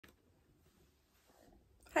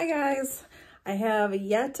Hi guys, I have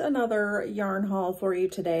yet another yarn haul for you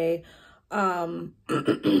today. I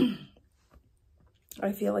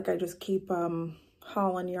feel like I just keep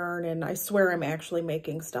hauling yarn, and I swear I'm actually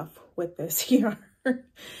making stuff with this yarn.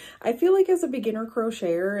 I feel like as a beginner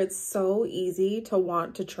crocheter, it's so easy to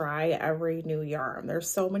want to try every new yarn. There's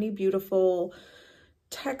so many beautiful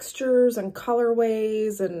textures and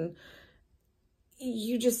colorways, and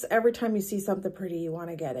you just, every time you see something pretty, you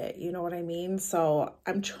want to get it. You know what I mean? So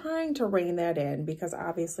I'm trying to rein that in because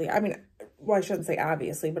obviously, well, I shouldn't say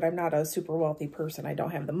obviously, but I'm not a super wealthy person. I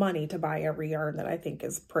don't have the money to buy every yarn that I think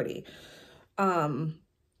is pretty. So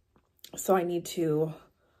I need to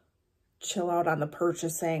chill out on the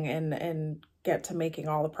purchasing and get to making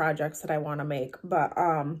all the projects that I want to make. But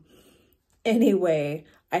anyway,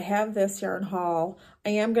 I have this yarn haul. I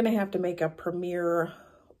am going to have to make a premiere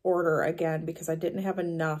order again because I didn't have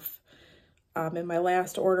enough in my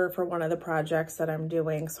last order for one of the projects that I'm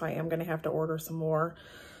doing, so I am going to have to order some more.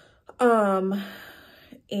 Those,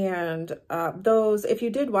 if you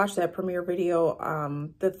did watch that premiere video,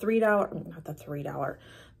 the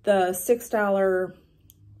 $6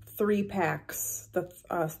 3 packs, the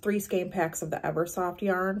 3 skein packs of the Eversoft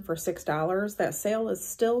yarn for $6, that sale is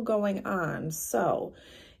still going on. So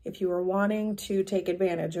if you were wanting to take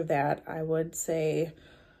advantage of that, I would say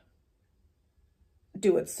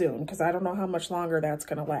do it soon, because I don't know how much longer that's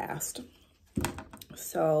going to last.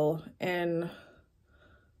 So, and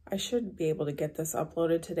I should be able to get this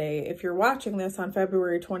uploaded today. If you're watching this on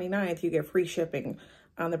February 29th, you get free shipping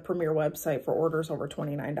on the Premier website for orders over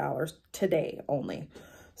 $29 today only.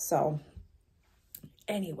 So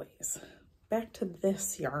anyways, back to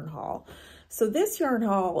this yarn haul. So this yarn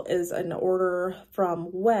haul is an order from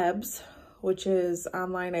Webs, which is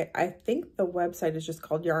online. I think the website is just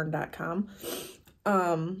called yarn.com.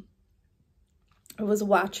 I was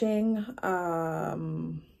watching a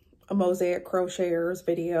Mosaic Crocheters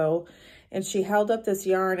video, and she held up this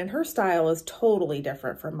yarn, and her style is totally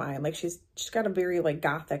different from mine. Like she's got a very like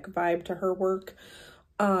gothic vibe to her work.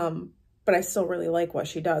 But I still really like what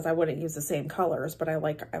she does. I wouldn't use the same colors, but I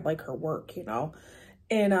like her work, you know.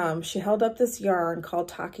 And she held up this yarn called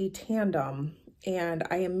Tahki Tandem, and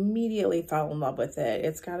I immediately fell in love with it.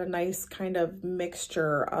 It's got a nice kind of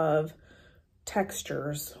mixture of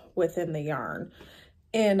textures within the yarn,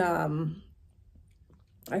 and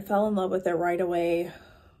I fell in love with it right away.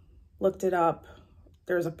 Looked it up.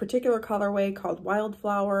 There's a particular colorway called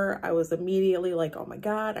Wildflower. I was immediately like, oh my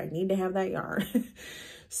god, I need to have that yarn.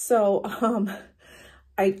 So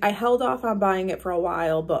I held off on buying it for a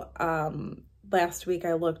while, but last week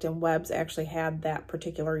I looked and Webs actually had that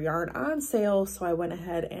particular yarn on sale, so I went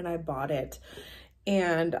ahead and I bought it.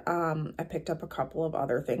 And I picked up a couple of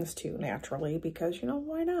other things too, naturally, because, you know,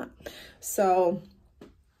 why not? So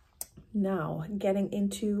now getting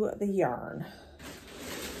into the yarn.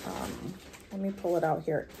 Let me pull it out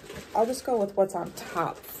here. I'll just go with what's on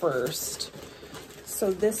top first.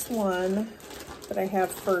 So this one that I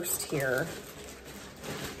have first here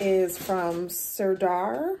is from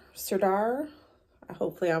Sirdar.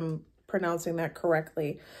 Hopefully I'm pronouncing that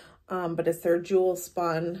correctly. But it's their jewel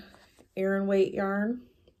spun Aran weight yarn,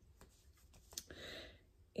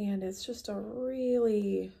 and it's just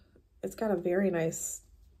it's got a very nice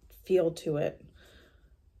feel to it,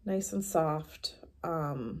 nice and soft.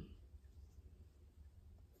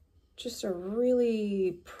 Just a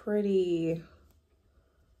really pretty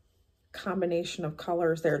combination of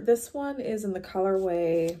colors there. This one is in the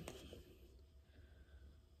colorway,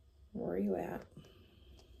 where are you at?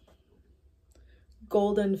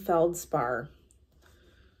 Golden Feldspar.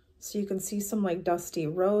 So you can see some like dusty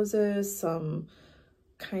roses, some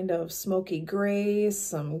kind of smoky grays,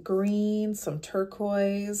 some green, some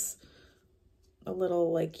turquoise, a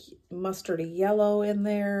little like mustardy yellow in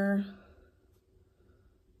there.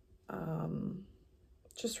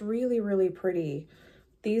 Just really, really pretty.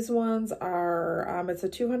 These ones are, it's a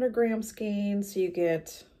 200 gram skein, so you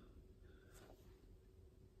get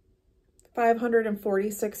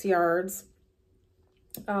 546 yards,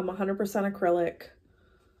 100% acrylic.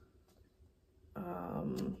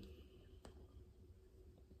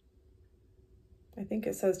 I think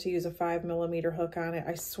it says to use a 5mm hook on it.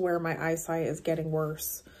 I swear my eyesight is getting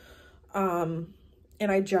worse. And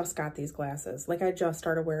I just got these glasses. Like I just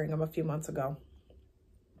started wearing them a few months ago.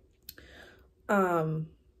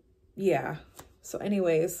 Yeah. So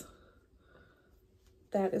anyways,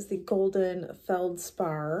 that is the Golden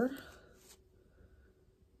Feldspar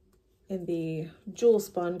in the Jewel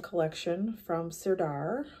Spun collection from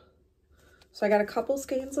Sirdar. So I got a couple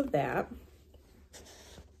skeins of that.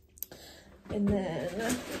 And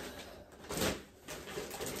then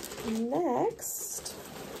next,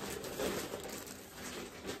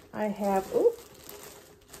 I have,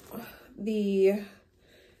 the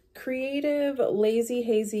Creative Lazy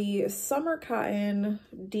Hazy Summer Cotton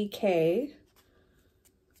DK.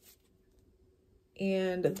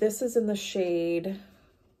 And this is in the shade,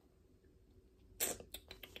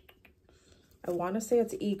 I want to say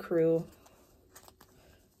it's Ecru.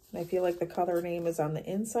 And I feel like the color name is on the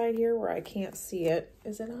inside here where I can't see it.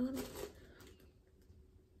 Is it on?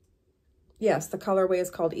 Yes, the colorway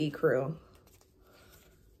is called Ecru.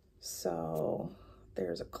 So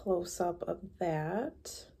there's a close-up of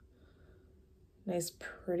that. Nice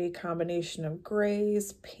pretty combination of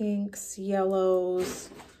grays, pinks, yellows,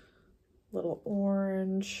 little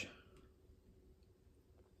orange.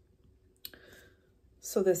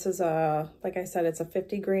 So this is like I said, it's a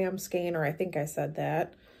 50-gram skein, or I think I said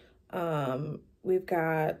that. We've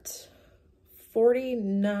got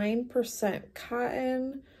 49%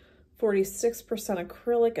 cotton, 46%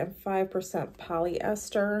 acrylic, and 5%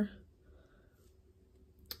 polyester.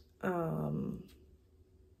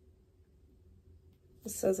 It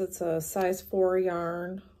says it's a size 4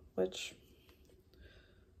 yarn, which,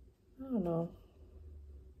 I don't know.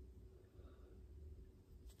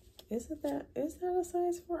 Is that a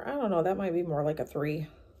size 4? I don't know. That might be more like a 3.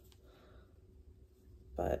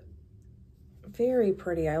 But very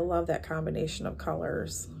pretty. I love that combination of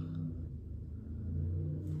colors.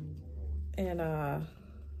 And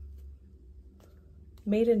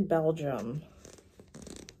made in Belgium.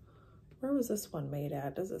 Where was this one made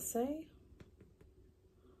at? Does it say?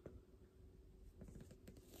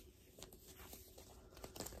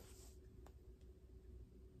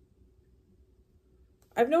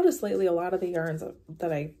 I've noticed lately a lot of the yarns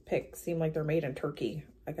that I pick seem like they're made in Turkey.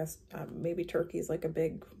 I guess maybe Turkey's like a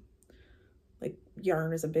big, like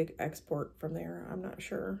yarn is a big export from there. I'm not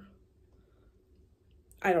sure.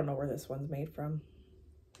 I don't know where this one's made from.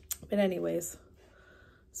 But anyways,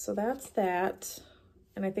 so that's that.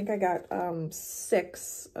 And I think I got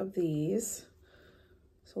 6 of these.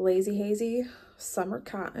 So Lazy Hazy Summer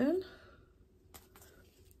Cotton.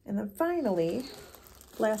 And then finally,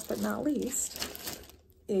 last but not least,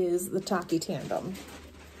 is the Tahki Tandem.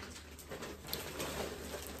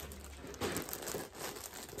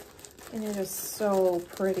 And it is so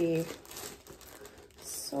pretty.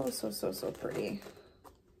 So pretty.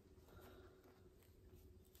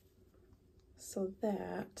 So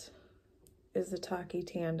that is the Tahki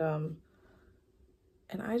Tandem.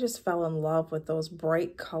 And I just fell in love with those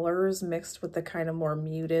bright colors mixed with the kind of more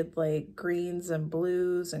muted like greens and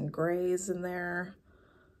blues and grays in there.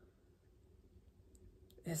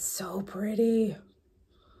 It's so pretty.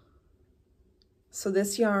 So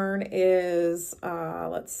this yarn is,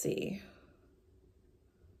 let's see.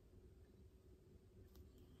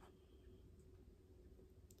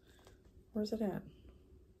 Where's it at?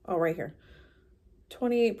 Oh, right here.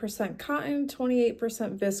 28% cotton,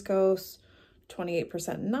 28% viscose,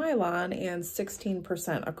 28% nylon, and 16%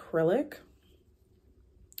 acrylic.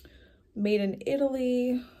 Made in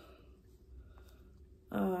Italy.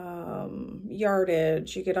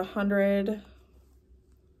 Yardage, you get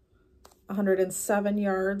 107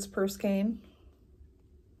 yards per skein.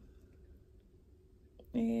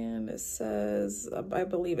 And it says, I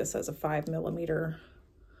believe it says a 5mm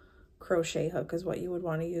crochet hook is what you would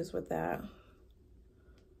want to use with that.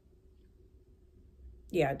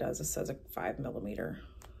 Yeah, it does. It says a 5mm.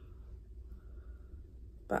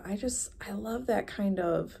 But I love that kind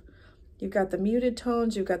of, you've got the muted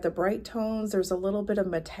tones, you've got the bright tones, there's a little bit of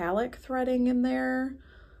metallic threading in there.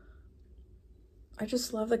 I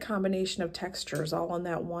just love the combination of textures all in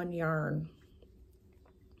that one yarn.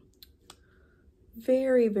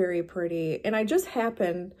 Very, very pretty. And I just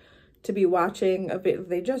happened to be watching a bit,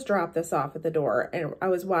 they just dropped this off at the door, and I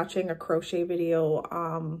was watching a crochet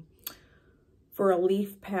video for a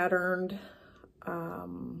leaf patterned,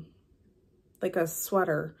 like a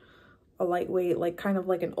sweater, a lightweight, like kind of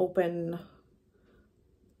like an open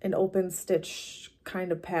stitch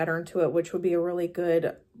kind of pattern to it, which would be a really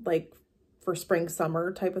good, like for spring,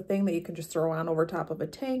 summer type of thing that you can just throw on over top of a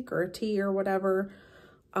tank or a tee or whatever.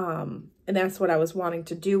 And that's what I was wanting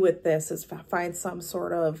to do with this, is find some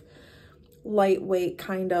sort of lightweight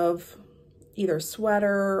kind of either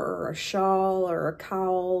sweater or a shawl or a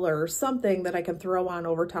cowl or something that I can throw on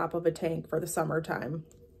over top of a tank for the summertime,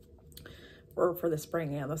 or for the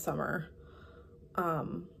spring and the summer,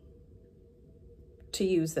 to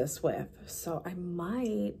use this with. So I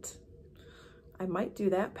might do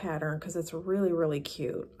that pattern because it's really, really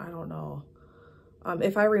cute. I don't know.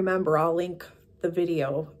 If I remember, I'll link the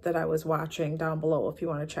video that I was watching down below if you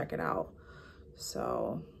want to check it out.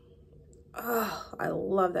 So, oh, I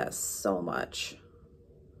love that so much.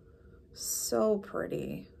 So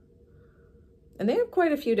pretty. And they have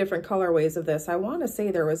quite a few different colorways of this. I want to say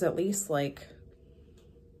there was at least like,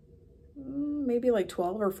 maybe like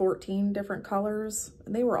 12 or 14 different colors,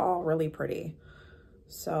 and they were all really pretty.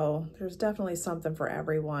 So there's definitely something for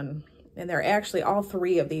everyone. And they're actually, all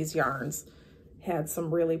three of these yarns had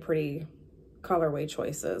some really pretty colorway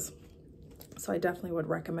choices. So I definitely would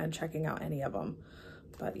recommend checking out any of them.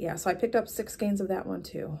 But yeah, so I picked up 6 skeins of that one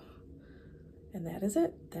too. And that is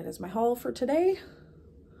it. That is my haul for today.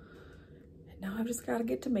 And now I've just got to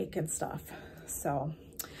get to making stuff. So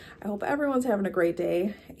I hope everyone's having a great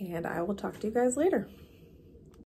day, and I will talk to you guys later.